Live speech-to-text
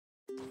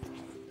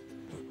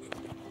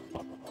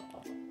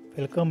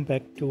Welcome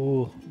back to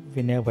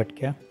Vinay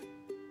भटक्या.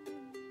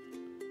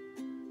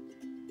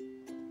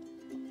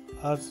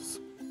 आज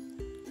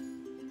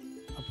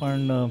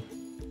आपण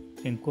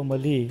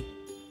ट्रिंकोमली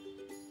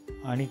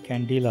आणि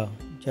कँडीला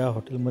ज्या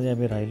हॉटेलमध्ये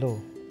आम्ही राहिलो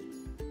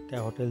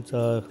त्या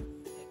हॉटेलचा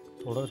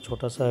थोडा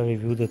छोटासा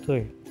रिव्ह्यू देतो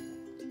आहे.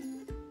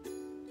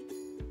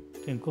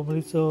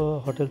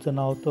 ट्रिंकोमलीचं हॉटेलचं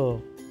नाव होतं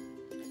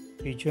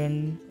पिजन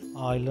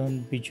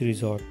आयलंड बीच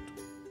रिसॉर्ट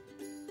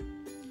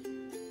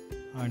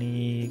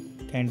आणि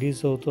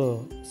कँडीचं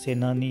होतं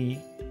सेनानी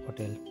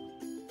हॉटेल.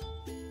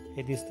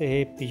 हे दिसते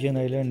हे पिजन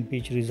आयलंड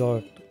बीच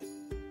रिसॉर्ट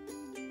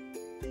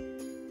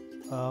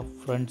हा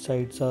फ्रंट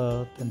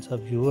साईडचा त्यांचा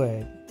व्ह्यू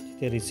आहे.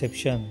 तिथे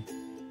रिसेप्शन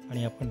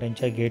आणि आपण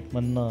त्यांच्या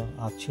गेटमधनं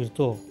आत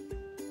शिरतो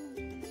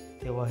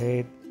तेव्हा हे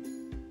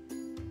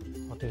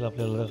हॉटेल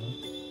आपल्याला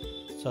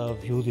चा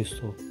व्ह्यू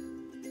दिसतो.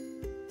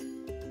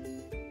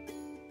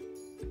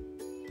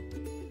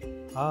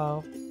 हा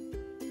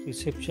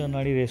रिसेप्शन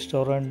आणि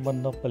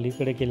रेस्टॉरंटमधनं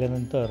पलीकडे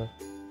गेल्यानंतर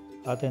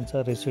हा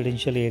त्यांचा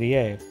रेसिडेन्शियल एरिया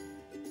आहे.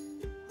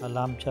 हा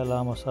लांबच्या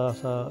लांब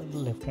असा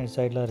लेफ्ट हँड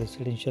साईडला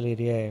रेसिडेन्शियल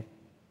एरिया आहे.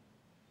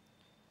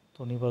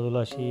 दोन्ही बाजूला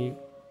अशी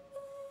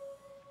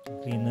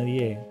ग्रीनरी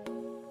आहे.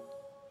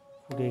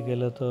 पुढे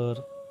गेलं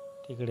तर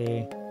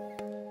तिकडे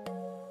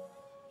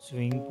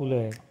स्विमिंग पूल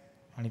आहे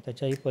आणि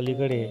त्याच्याही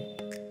पलीकडे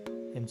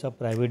त्यांचा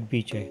प्रायव्हेट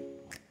बीच आहे.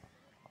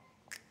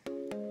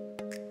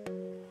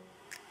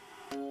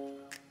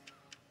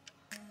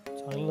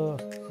 चांगलं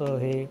असं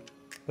हे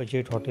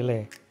बजेट हॉटेल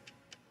आहे.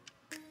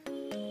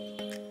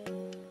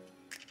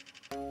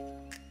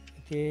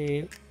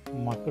 इथे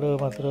माकडं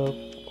मात्र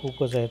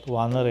खूपच आहेत,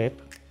 वानर आहेत,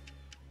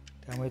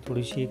 त्यामुळे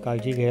थोडीशी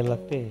काळजी घ्यायला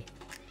लागते.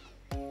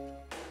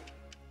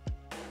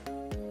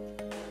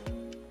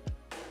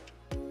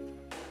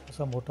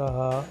 असा मोठा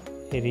हा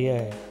एरिया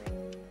आहे.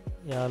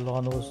 या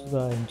लॉनवर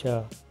सुद्धा यांच्या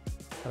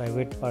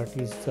प्रायव्हेट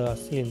पार्टीज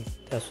असेल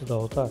त्यासुद्धा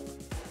होतात.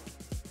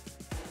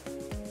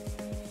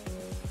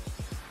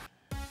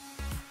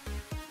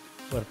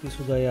 वरती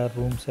सुद्धा या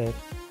रूम्स आहेत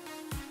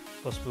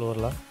फर्स्ट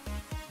फ्लोअरला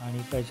आणि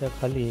त्याच्या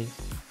खाली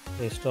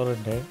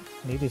रेस्टॉरंट आहे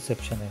आणि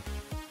रिसेप्शन आहे.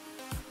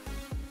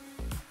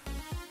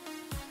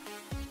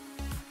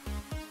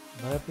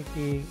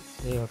 बऱ्यापैकी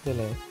हे हॉटेल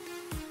आहे.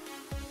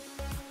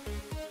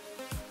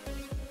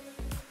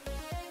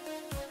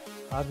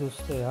 हा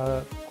दिसतोय हा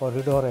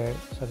कॉरिडॉर आहे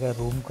सगळ्या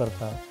रूम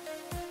करता.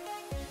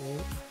 ते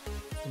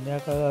जुन्या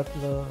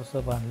काळातलं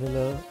असं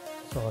बांधलेलं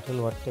असं हॉटेल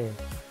वाटते.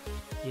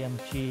 ही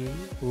आमची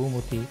रूम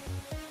होती.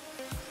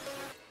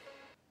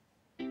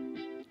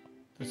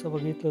 तसं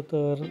बघितलं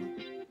तर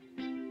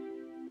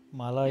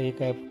मला हे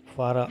काय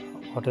फार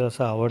हॉटेल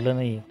असं आवडलं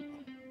नाही,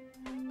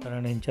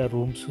 कारण यांच्या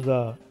रूमसुद्धा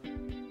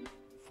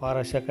फार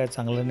अशा काय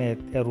चांगल्या नाही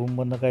आहेत. त्या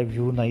रूममधनं काय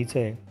व्ह्यू नाहीच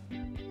आहे.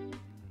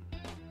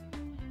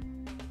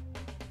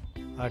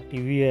 हा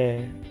टी व्ही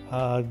आहे,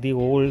 हा अगदी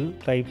ओल्ड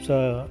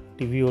टाईपचा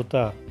टी व्ही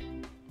होता.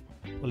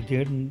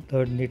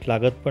 धड नीट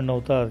लागत पण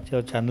नव्हता,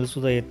 त्याच्यावर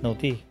चॅनलसुद्धा येत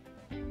नव्हती.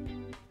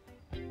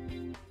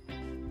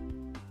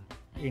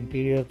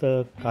 इंटिरियर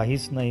तर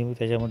काहीच नाही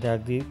त्याच्यामध्ये,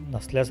 अगदी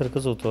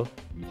नसल्यासारखंच होतं.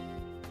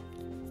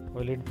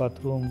 टॉयलेट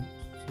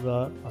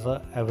बाथरूमसुद्धा असं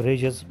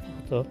ॲव्हरेजच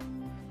होतं.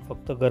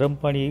 फक्त गरम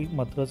पाणी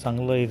मात्र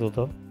चांगलं येत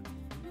होतं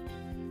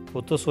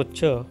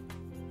स्वच्छ,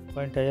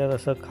 पण त्याच्यात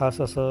असं खास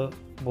असं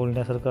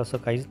बोलण्यासारखं असं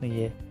काहीच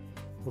नाही आहे.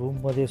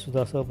 रूममध्ये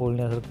सुद्धा असं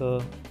बोलण्यासारखं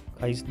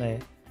काहीच नाही.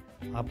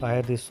 हा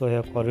बाहेर दिसतो,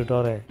 ह्या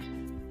कॉरिडॉर आहे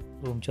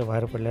रूमच्या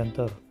बाहेर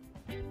पडल्यानंतर.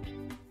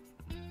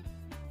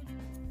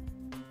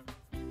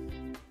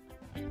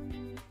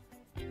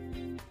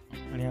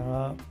 आणि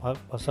हा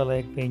बसायला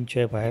एक बेंच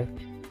आहे बाहेर.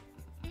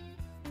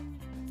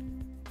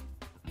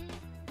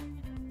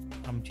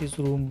 आमचीच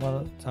रूम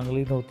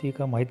चांगली नव्हती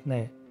का माहीत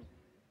नाही,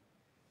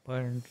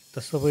 पण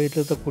तसं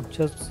बघितलं तर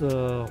कुठच्याच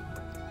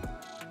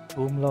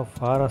रूमला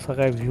फार असा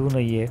काय व्ह्यू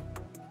नाही आहे.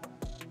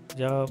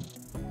 ज्या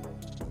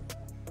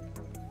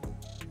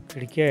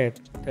खिडक्या आहेत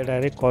त्या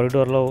डायरेक्ट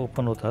कॉरिडॉरला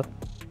ओपन होतात.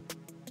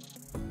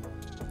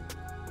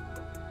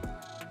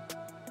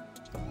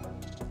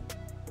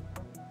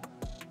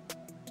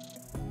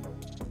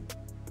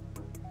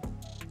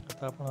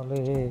 आता आपण आलो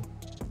हे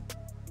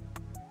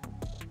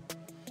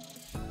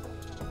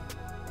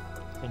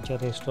त्यांच्या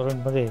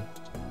रेस्टॉरंटमध्ये.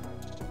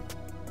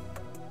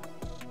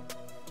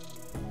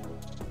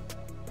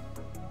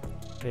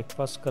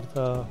 ब्रेकफास्ट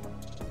करता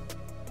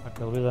हा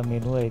ठेवलेला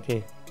मेनू आहे. इथे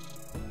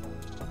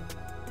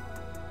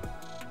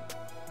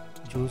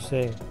ज्यूस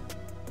आहे.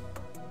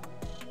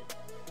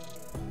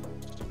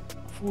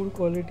 फूड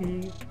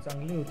क्वालिटी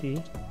चांगली होती,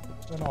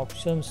 पण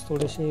ऑप्शन्स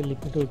थोडेसे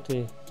लिमिट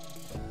होते.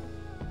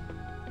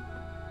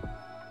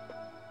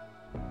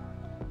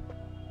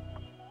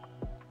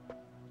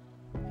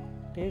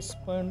 टेस्ट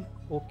पण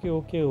ओके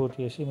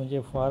होती अशी, म्हणजे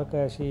फार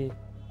काय अशी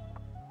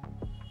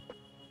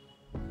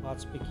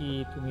 5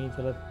 पैकी तुम्ही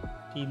त्याला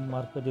 3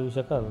 मार्क देऊ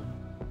शकाल.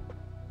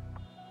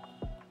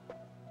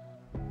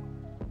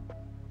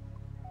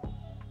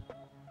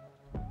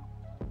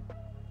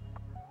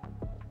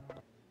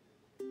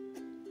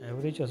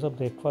 ॲव्हरेज असा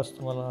ब्रेकफास्ट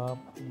तुम्हाला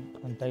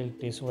म्हणता येईल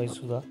टेस्ट वाईज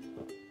सुद्धा.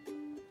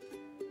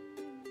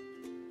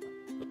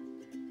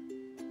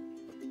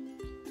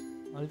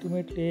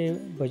 अल्टिमेटली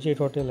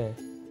बजेट हॉटेल आहे.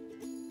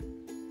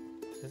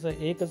 त्याचा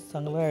एकच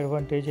चांगला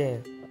ॲडव्हान्टेज आहे,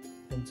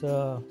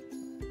 त्यांचा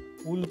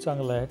पूल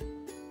चांगला आहे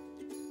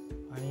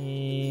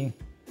आणि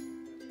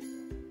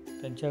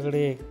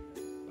त्यांच्याकडे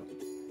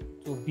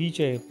जो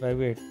बीच आहे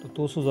प्रायव्हेट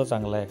तो सुद्धा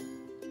चांगला आहे.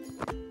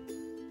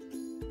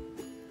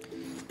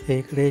 हे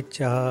इकडे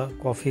चहा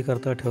कॉफी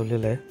करता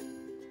ठेवलेलं आहे.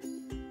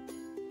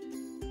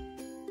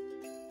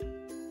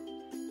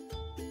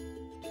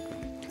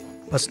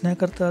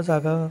 बसण्याकरता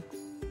जागा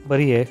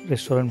बरी आहे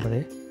रेस्टॉरंटमध्ये.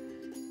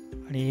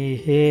 आणि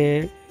हे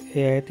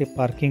आहे ते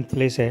पार्किंग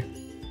प्लेस आहे.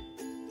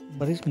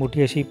 बरीच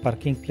मोठी अशी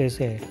पार्किंग प्लेस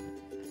आहे.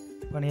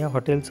 पण या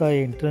हॉटेलचा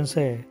एंट्रन्स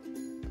आहे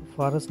तो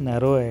फारच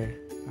नॅरो आहे.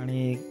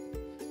 आणि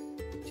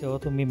जेव्हा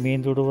तुम्ही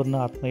मेन रोडवरनं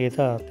आतनं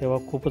येता तेव्हा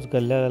खूपच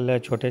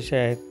गल्ल्या छोट्याशा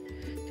आहेत.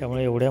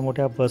 त्यामुळे एवढ्या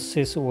मोठ्या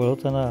बसेस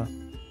वळवताना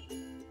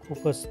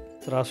खूपच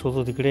त्रास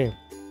होतो तिकडे.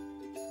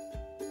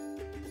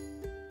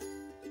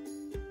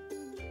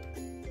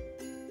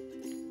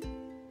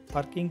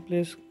 पार्किंग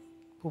प्लेस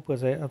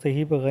खूपच आहे. आता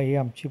ही बघा, ही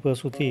आमची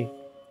बस होती.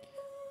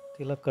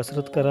 तिला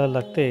कसरत करायला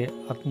लागते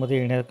आतमध्ये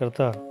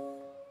येण्याकरता.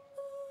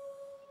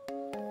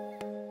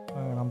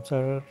 पण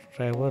आमचा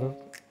ड्रायव्हर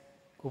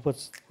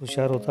खूपच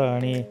हुशार होता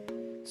आणि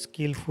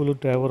स्किलफुल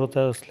ड्रायव्हर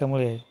होता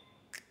असल्यामुळे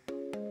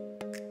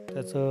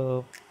त्याचं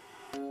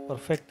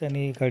परफेक्ट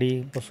त्यांनी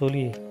गाडी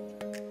बसवली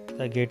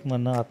त्या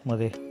गेटमधनं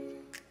आतमध्ये.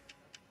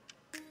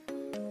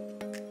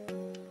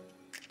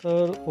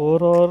 तर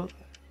ओव्हरऑल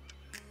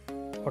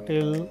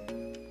हॉटेल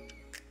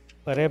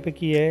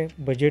बऱ्यापैकी आहे,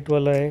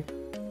 बजेटवालं आहे.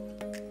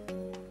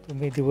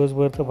 तुम्ही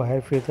दिवसभर तर बाहेर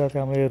फिरता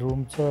त्यामुळे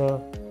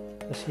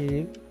रूमचं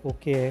अशी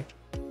ओके आहे.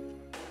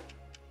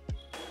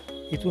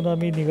 इथून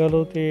आम्ही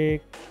निघालो ते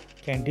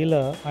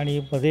कँडीला आणि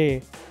मध्ये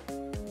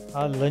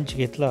हा लंच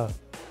घेतला.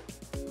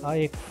 हा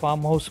एक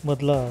फार्म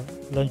हाऊसमधला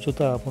लंच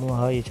होता म्हणून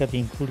हा याच्यात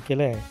इन्क्लूड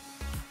केला आहे.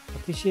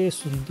 अतिशय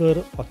सुंदर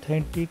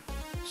ऑथेंटिक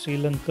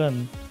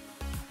श्रीलंकन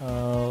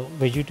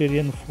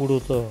व्हेजिटेरियन फूड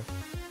होतं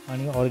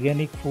आणि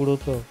ऑर्गॅनिक फूड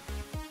होतं.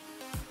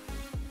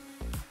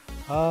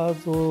 हा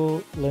जो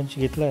लंच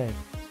घेतला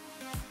आहे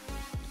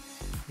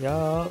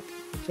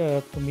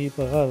याच्यात तुम्ही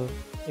बघाल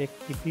एक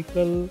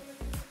टिपिकल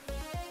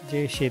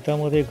जे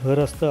शेतामध्ये घर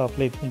असतं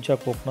आपल्या इथूनच्या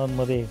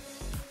कोकणांमध्ये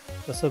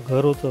तसं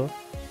घर होतं.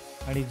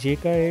 आणि जे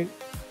काय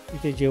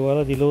तिथे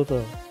जेवायला दिलं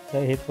होतं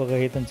त्या हे बघा,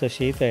 हे त्यांचं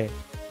शेत आहे.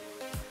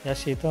 या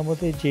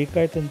शेतामध्ये जे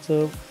काय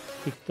त्यांचं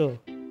पिकतं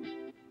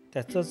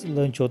त्याचाच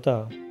लंच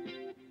होता.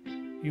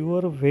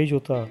 प्युअर व्हेज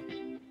होता.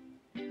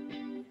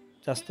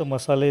 जास्त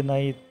मसाले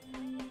नाहीत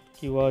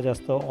किंवा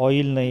जास्त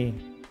ऑइल नाही.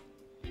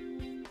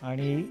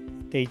 आणि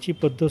त्याची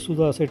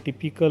पद्धतसुद्धा असं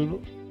टिपिकल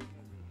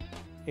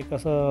एक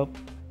असा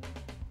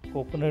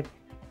कोकोनट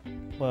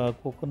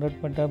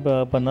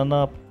म्हणता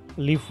बनाना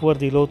लीफवर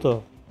दिलं होतं.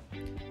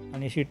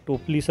 आणि अशी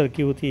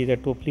टोपलीसारखी होती, त्या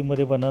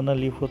टोपलीमध्ये बनाना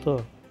लीफ होतं.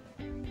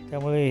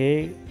 त्यामुळे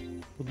हे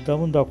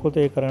मुद्दामून दाखवतं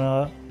आहे कारण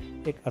हा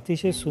एक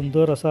अतिशय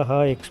सुंदर असा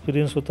हा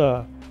एक्सपिरियन्स होता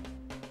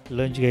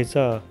लंच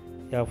घ्यायचा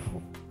या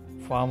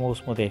फार्म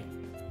हाऊसमध्ये.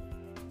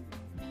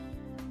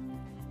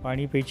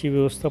 पाणी प्यायची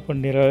व्यवस्था पण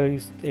निराळी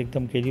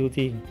एकदम केली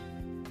होती.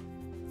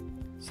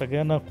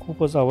 सगळ्यांना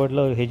खूपच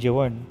आवडलं हे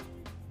जेवण.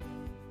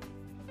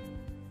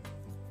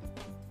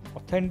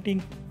 ऑथेंटिक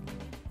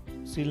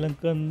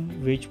श्रीलंकन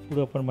व्हेज फूड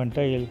आपण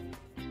म्हणता येईल.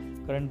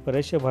 कारण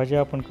बऱ्याचशा भाज्या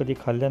आपण कधी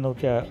खाल्ल्या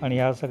नव्हत्या आणि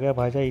ह्या सगळ्या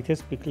भाज्या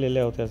इथेच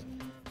पिकलेल्या होत्या,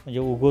 म्हणजे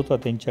उगवतात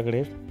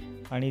त्यांच्याकडे.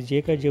 आणि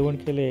जे काय जेवण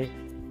केले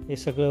हे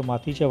सगळं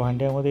मातीच्या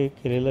भांड्यामध्ये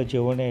केलेलं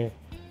जेवण आहे.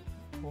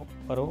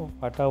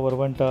 पाटा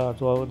वरवंटा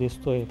जो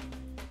दिसतो आहे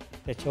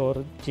त्याच्यावर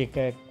जे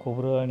काय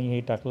खोबरं आणि हे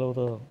टाकलं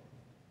होतं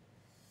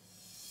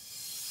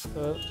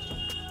तर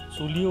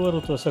चुलीवर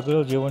होतं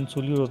सगळं जेवण.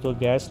 चुलीवर होतं,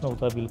 गॅस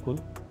नव्हता बिलकुल.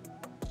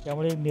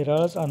 त्यामुळे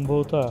निराळाच अनुभव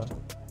होता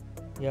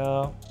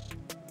या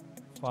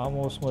फार्म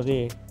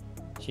हाऊसमध्ये.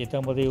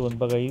 शेतामध्ये येऊन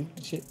बघा, ही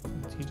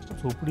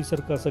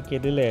झोपडीसारखं असं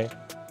केलेलं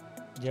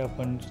आहे जे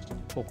आपण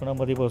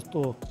कोकणामध्ये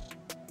बसतो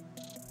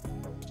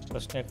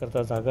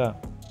बसण्याकरता जागा.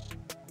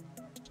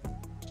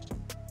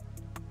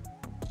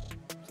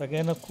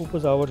 सगळ्यांना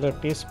खूपच आवडलं.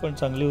 टेस्ट पण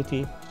चांगली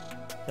होती.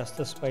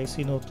 जास्त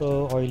स्पायसी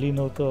नव्हतं, ऑइली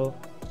नव्हतं.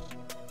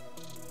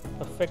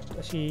 परफेक्ट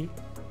अशी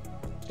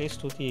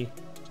टेस्ट होती.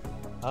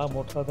 हा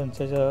मोठा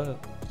त्यांच्या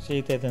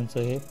शेत आहे त्यांचं.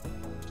 हे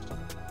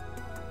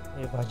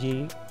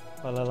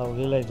भाजीपाला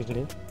लावलेला आहे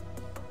तिकडे.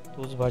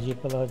 तोच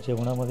भाजीपाला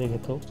जेवणामध्ये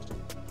घेतो.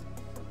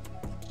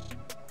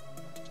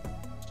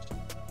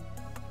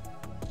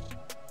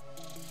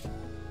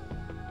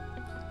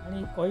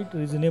 आणि क्वाईट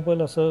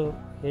रिझनेबल असं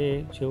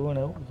हे जेवण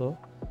होतं.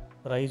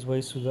 प्राईज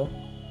वाईजसुद्धा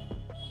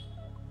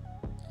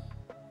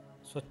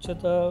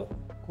स्वच्छता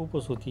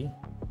खूपच होती.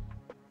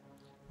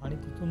 आणि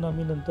तिथून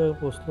आम्ही नंतर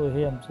पोचलो.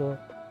 हे आमचं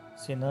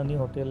सेनानी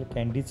हॉटेल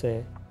कँडीचं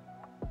आहे.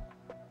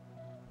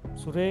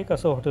 सुरेख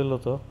असं हॉटेल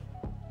होतं.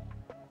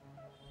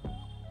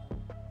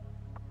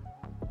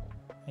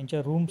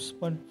 यांच्या रूम्स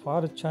पण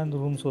फार छान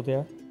रूम्स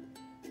होत्या.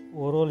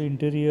 ओव्हरऑल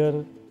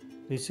इंटेरियर,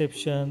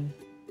 रिसेप्शन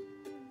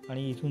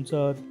आणि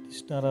इथूनचा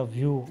दिसणारा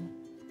व्ह्यू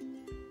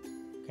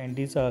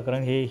कँडीचा,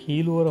 कारण हे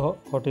हिलवर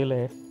हॉटेल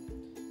आहे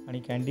आणि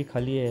कँडी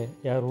खाली आहे.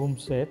 या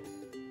रूम्स आहेत,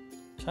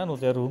 छान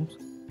होत्या रूम्स.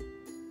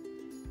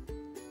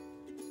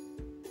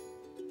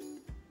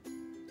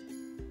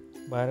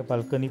 बाहेर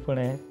बाल्कनी पण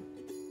आहे.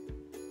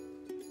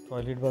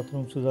 टॉयलेट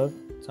बाथरूमसुद्धा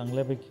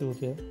चांगल्यापैकी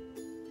होते.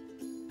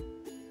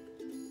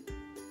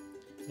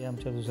 हे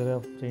आमच्या दुसऱ्या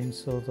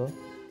फ्रेंड्सचं होतं.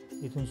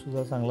 इथून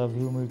सुद्धा चांगला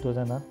व्ह्यू मिळतो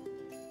त्यांना.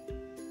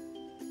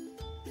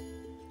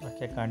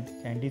 अख्ख्या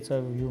कँडीचा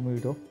व्ह्यू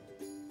मिळतो.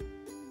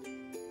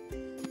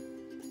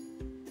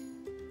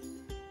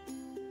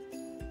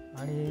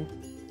 आणि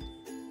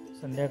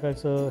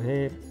संध्याकाळचं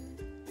हे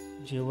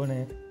जेवण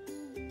आहे,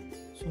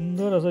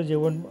 सुंदर असं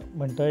जेवण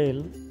म्हणता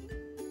येईल.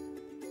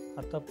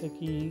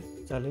 आतापैकी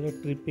झालेल्या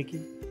ट्रिपपैकी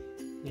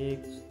हे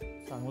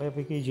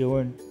चांगल्यापैकी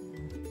जेवण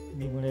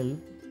मी म्हणेल.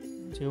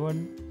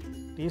 जेवण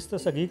टेस्ट तर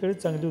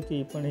सगळीकडेच चांगली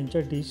होती, पण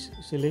यांच्या डिश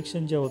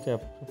सिलेक्शन ज्या होत्या,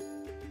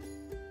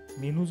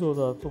 मेनू जो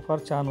होता तो फार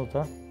छान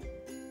होता.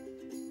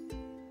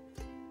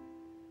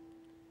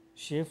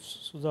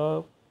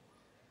 शेफसुद्धा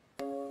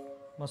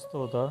मस्त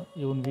होता,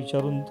 येऊन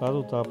विचारून जात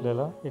होता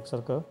आपल्याला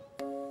एकसारखं.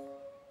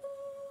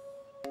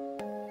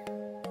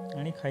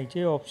 आणि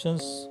खायचे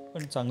ऑप्शन्स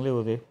पण चांगले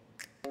होते.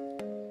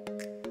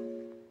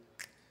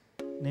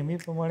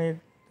 नेहमीप्रमाणे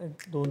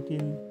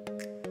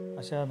 2-3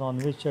 अशा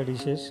नॉनव्हेजच्या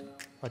डिशेस,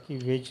 बाकी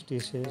व्हेज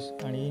डिशेस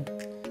आणि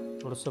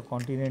थोडंसं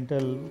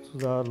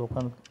कॉन्टिनेंटलसुद्धा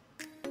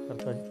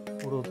लोकांकरता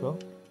फूड होतं,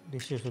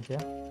 डिशेस होत्या.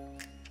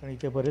 आणि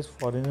इथे बरेच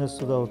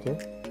फॉरेनर्ससुद्धा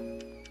होते.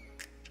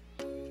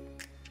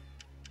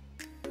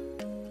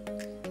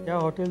 या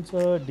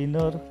हॉटेलचं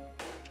डिनर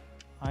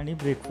आणि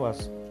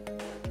ब्रेकफास्ट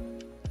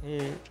हे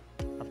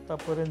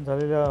आत्तापर्यंत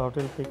झालेल्या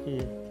हॉटेलपैकी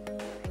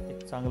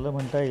एक चांगलं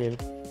म्हणता येईल.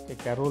 ते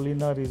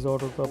कॅरोलिना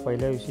रिसॉर्ट होतं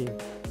पहिल्या दिवशी.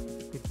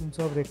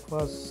 तिथूनचा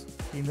ब्रेकफास्ट,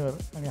 डिनर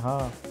आणि हा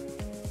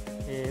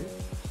हे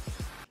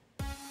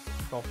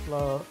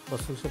टॉपला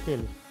बसू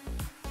शकेल.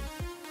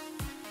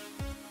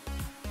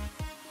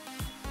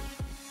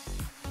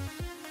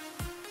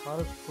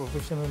 फार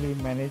प्रोफेशनली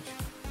मॅनेज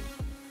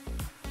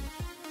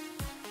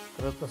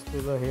करत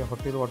असलेलं हे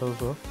हॉटेल वाटत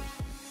होतं.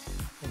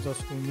 त्यांचा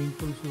स्विमिंग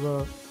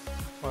पूलसुद्धा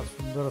फार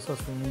सुंदर असा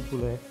स्विमिंग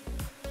पूल आहे.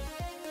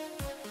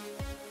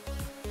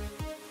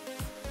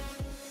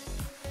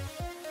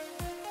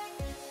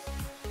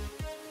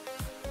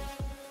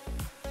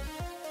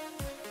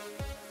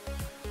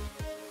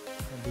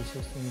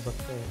 डिशेस तुम्ही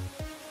बघताय.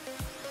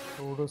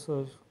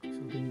 थोडंसं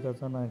शूटिंग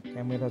करताना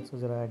कॅमेराचं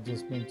जरा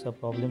ॲडजस्टमेंटचा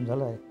प्रॉब्लेम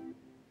झाला आहे.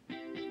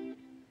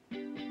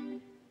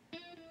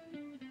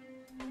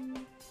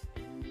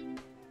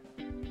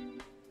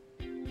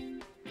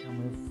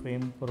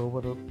 फ्रेम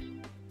बरोबर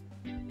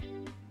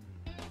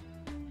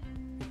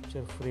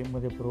पिक्चर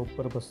फ्रेममध्ये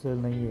बरोबर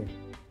बसलेलं नाही आहे.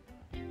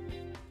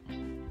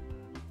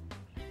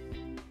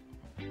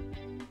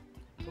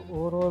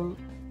 ओव्हरऑल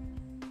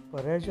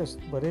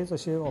बरेच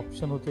असे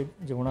ऑप्शन होते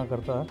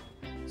जेवणाकरता.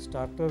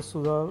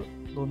 स्टार्टर्ससुद्धा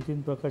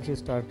 2-3 प्रकारचे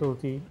स्टार्टर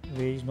होती,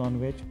 व्हेज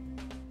नॉनव्हेज.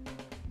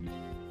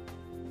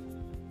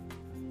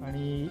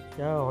 आणि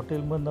या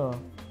हॉटेलमधनं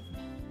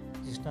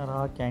दिसणारा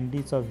हा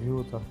कँडीचा व्ह्यू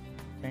होता,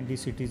 कँडी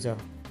सिटीचा.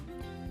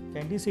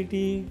 कँडी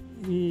सिटी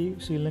ही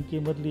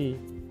श्रीलंकेमधली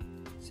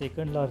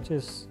सेकंड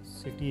लार्जेस्ट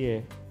सिटी आहे.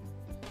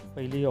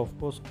 पहिली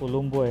ऑफकोर्स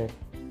कोलंबो आहे.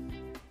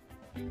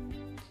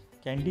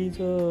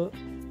 कँडीचं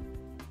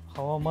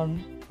हवामान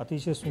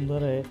अतिशय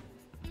सुंदर आहे.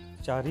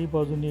 चारही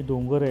बाजूंनी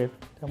डोंगर आहेत,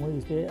 त्यामुळे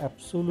इथे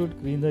ॲब्सोल्यूट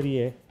ग्रीनरी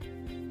आहे.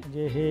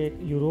 म्हणजे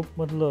हे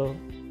युरोपमधलं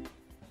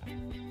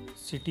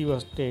सिटी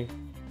वाटते.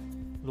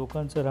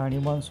 लोकांचं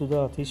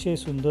राहणीमानसुद्धा अतिशय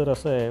सुंदर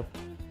असं आहे.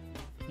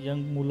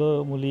 यंग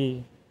मुलं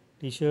मुली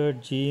टी शर्ट,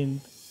 जीन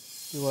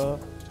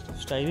किंवा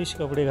स्टायलिश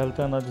कपडे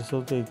घालताना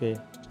दिसवते. इथे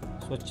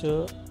स्वच्छ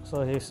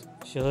असं हे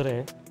शहर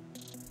आहे.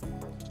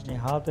 आणि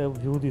हा त्या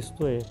व्ह्यू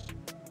दिसतो आहे,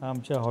 हा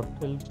आमच्या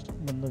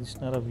हॉटेलमधनं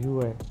दिसणारा व्ह्यू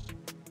आहे.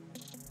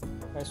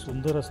 काय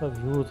सुंदर असा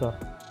व्ह्यू होता.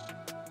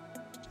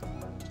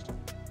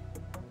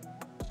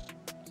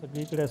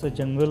 सगळीकडे असं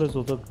जंगलच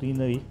होतं,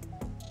 ग्रीनरी.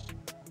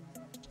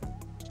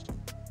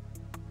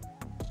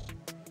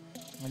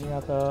 आणि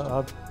आता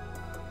हा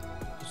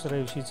दुसऱ्या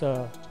दिवशीचा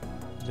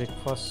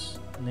ब्रेकफास्ट.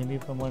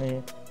 नेहमीप्रमाणे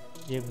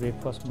एक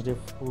ब्रेकफास्टमध्ये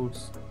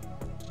fruits,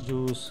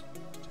 juice,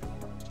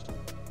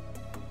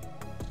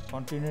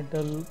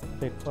 continental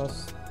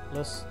breakfast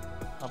plus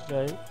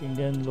आपल्या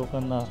इंडियन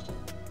लोकांना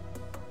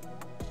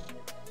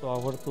जो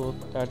आवडतो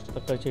त्या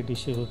प्रकारचे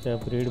डिशेस होत्या.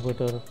 Bread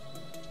butter.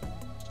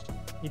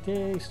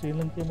 इथे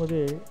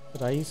श्रीलंकेमध्ये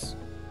राईस,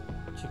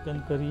 चिकन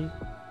करी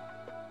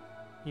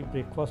ही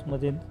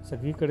ब्रेकफास्टमध्ये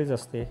सगळीकडेच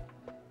असते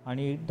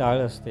आणि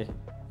डाळ असते.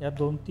 या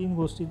 2-3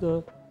 गोष्टी तर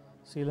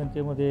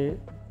श्रीलंकेमध्ये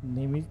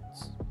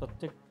नेहमीच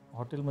प्रत्येक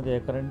हॉटेलमध्ये आहे,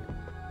 कारण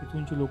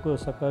इथूनची लोक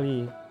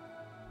सकाळी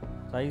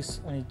राईस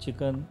आणि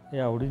चिकन हे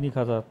आवडीने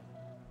खातात.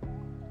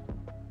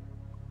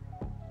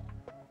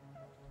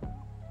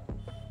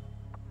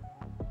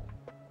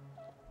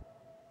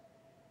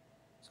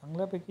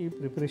 चांगल्यापैकी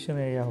प्रिपरेशन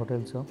आहे या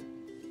हॉटेलचं.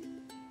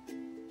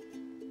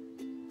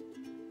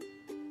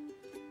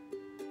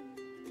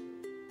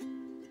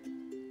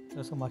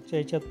 जसं मागच्या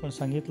ह्याच्यात पण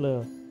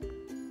सांगितलं,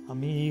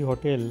 आम्ही ही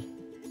हॉटेल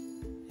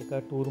एका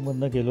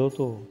टूरमधनं गेलो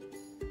होतो.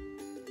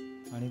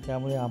 आणि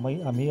त्यामुळे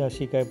आम्ही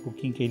अशी काय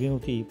बुकिंग केली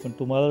नव्हती. पण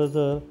तुम्हाला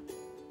जर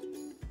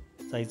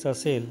जायचं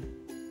असेल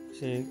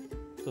असे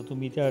तर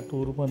तुम्ही त्या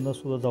टूरमधनं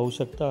सुद्धा जाऊ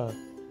शकता.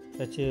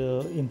 त्याचे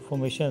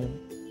इन्फॉर्मेशन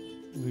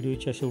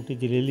व्हिडिओच्या शेवटी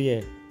दिलेली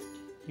आहे,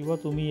 किंवा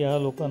तुम्ही या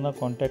लोकांना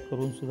कॉन्टॅक्ट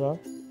करूनसुद्धा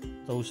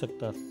जाऊ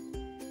शकतात.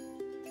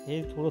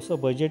 हे थोडंसं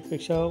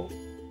बजेटपेक्षा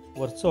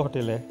वरचं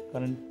हॉटेल आहे,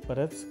 कारण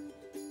बऱ्याच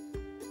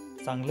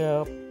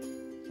चांगल्या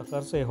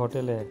प्रकारचं हे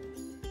हॉटेल आहे.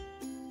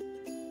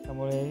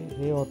 त्यामुळे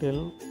हे हॉटेल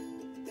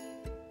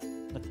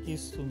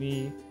नक्कीच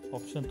तुम्ही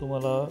ऑप्शन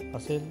तुम्हाला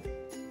असेल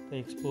तर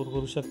एक्सप्लोअर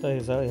करू शकता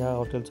ह्या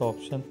हॉटेलचा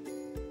ऑप्शन.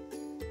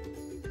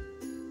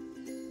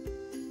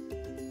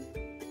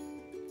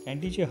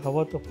 कँडीची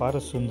हवा तर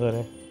फारच सुंदर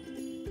आहे.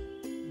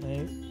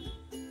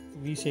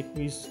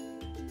 20-21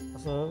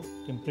 असं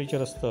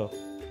टेम्परेचर असतं.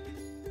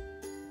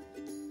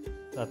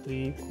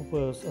 रात्री खूप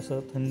असं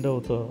थंड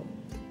होतं.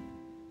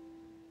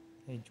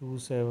 हे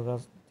ज्यूस आहे बघा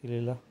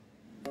दिलेला,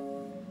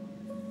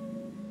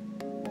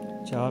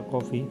 चहा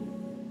कॉफी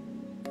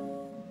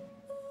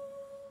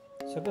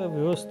सगळं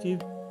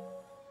व्यवस्थित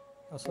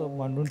असं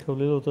मांडून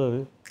ठेवलेलं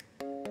होतं.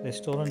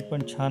 रेस्टॉरंट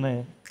पण छान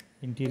आहे,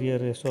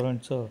 इंटिरियर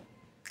रेस्टॉरंटचं.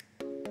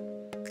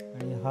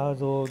 आणि हा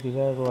जो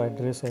दिला जो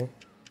ॲड्रेस आहे,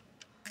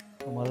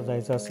 तुम्हाला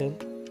जायचं असेल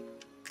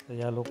तर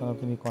या लोकांना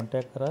तुम्ही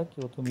कॉन्टॅक्ट करा,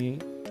 किंवा तुम्ही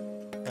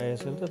काय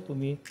असेल तर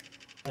तुम्ही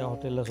या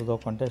हॉटेलला सुद्धा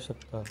कॉन्टॅक्ट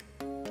शकता.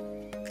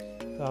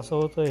 तर असं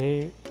होतं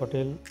हे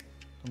हॉटेल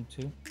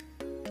तुमची.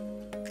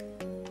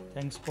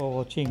 Thanks for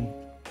watching.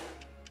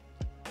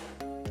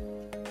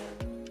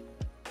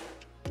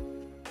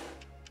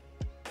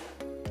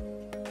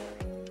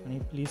 आणि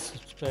please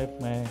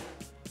subscribe my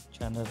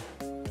channel.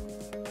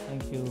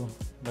 Thank you.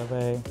 Bye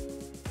bye.